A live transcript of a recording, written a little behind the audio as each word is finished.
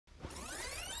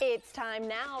It's time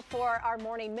now for our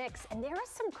morning mix, and there is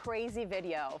some crazy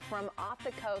video from off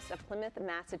the coast of Plymouth,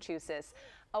 Massachusetts.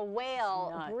 A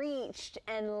whale breached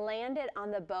and landed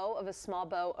on the bow of a small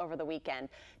boat over the weekend.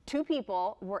 2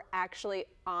 people were actually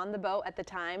on the boat at the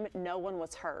time. No one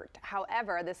was hurt.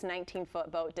 However, this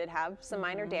 19-foot boat did have some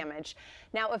minor damage.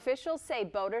 Now, officials say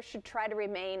boaters should try to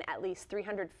remain at least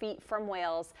 300 feet from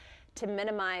whales to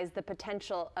minimize the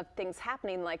potential of things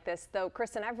happening like this. Though,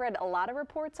 Kristen, I've read a lot of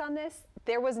reports on this.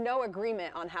 There was no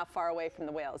agreement on how far away from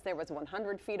the whales. There was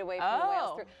 100 feet away from the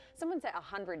whales. Someone said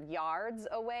 100 yards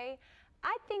away.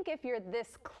 I think if you're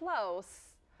this close,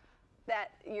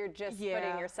 that you're just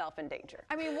putting yourself in danger.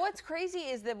 I mean, what's crazy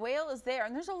is the whale is there,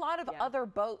 and there's a lot of other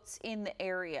boats in the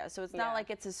area. So it's not like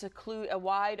it's a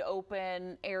wide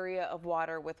open area of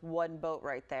water with one boat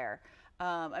right there.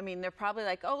 I mean, they're probably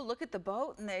like, oh, look at the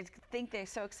boat, and they think they're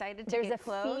so excited to get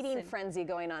close. There's a feeding frenzy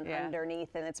going on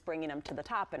underneath, and it's bringing them to the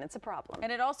top, and it's a problem.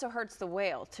 And it also hurts the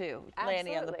whale, too,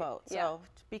 landing on the boat. So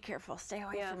be careful. Stay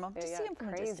away from them. Just see them from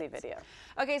a distance. Crazy video.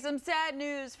 Okay, some sad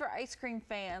news for ice cream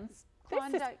fans.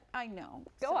 Klondike, I know.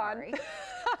 Go on.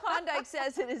 Klondike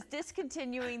says it is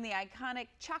discontinuing the iconic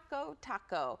Choco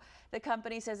Taco. The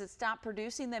company says it stopped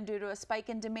producing them due to a spike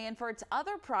in demand for its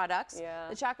other products.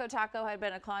 The Choco Taco had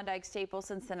been a Klondike staple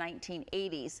since the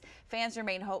 1980s. Fans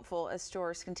remain hopeful as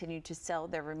stores continue to sell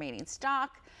their remaining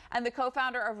stock. And the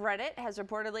co-founder of Reddit has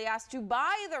reportedly asked to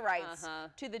buy the rights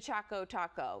to the Choco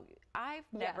Taco. I've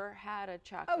never had a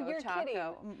Choco Taco. Oh, you're kidding.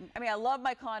 I mean, I love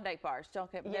my Klondike bars.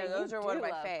 Don't get me those are one of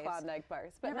my faves. Klondike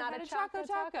bars, but not a Choco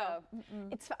Taco.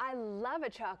 I love a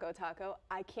Choco Taco.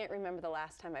 I can't remember the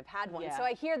last time I've had one. So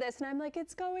I hear this and I'm like,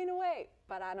 it's going away.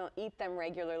 But I don't eat them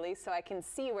regularly, so I can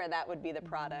see where that would be the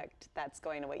product that's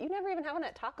going away. You never even had one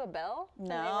at Taco Bell? No.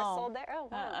 They were sold there? Oh,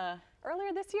 wow.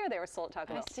 Earlier this year, they were sold at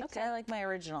Taco Bell. I like my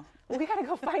original. We got to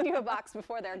go find you a box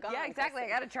before they're gone. Yeah, exactly. I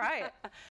got to try it.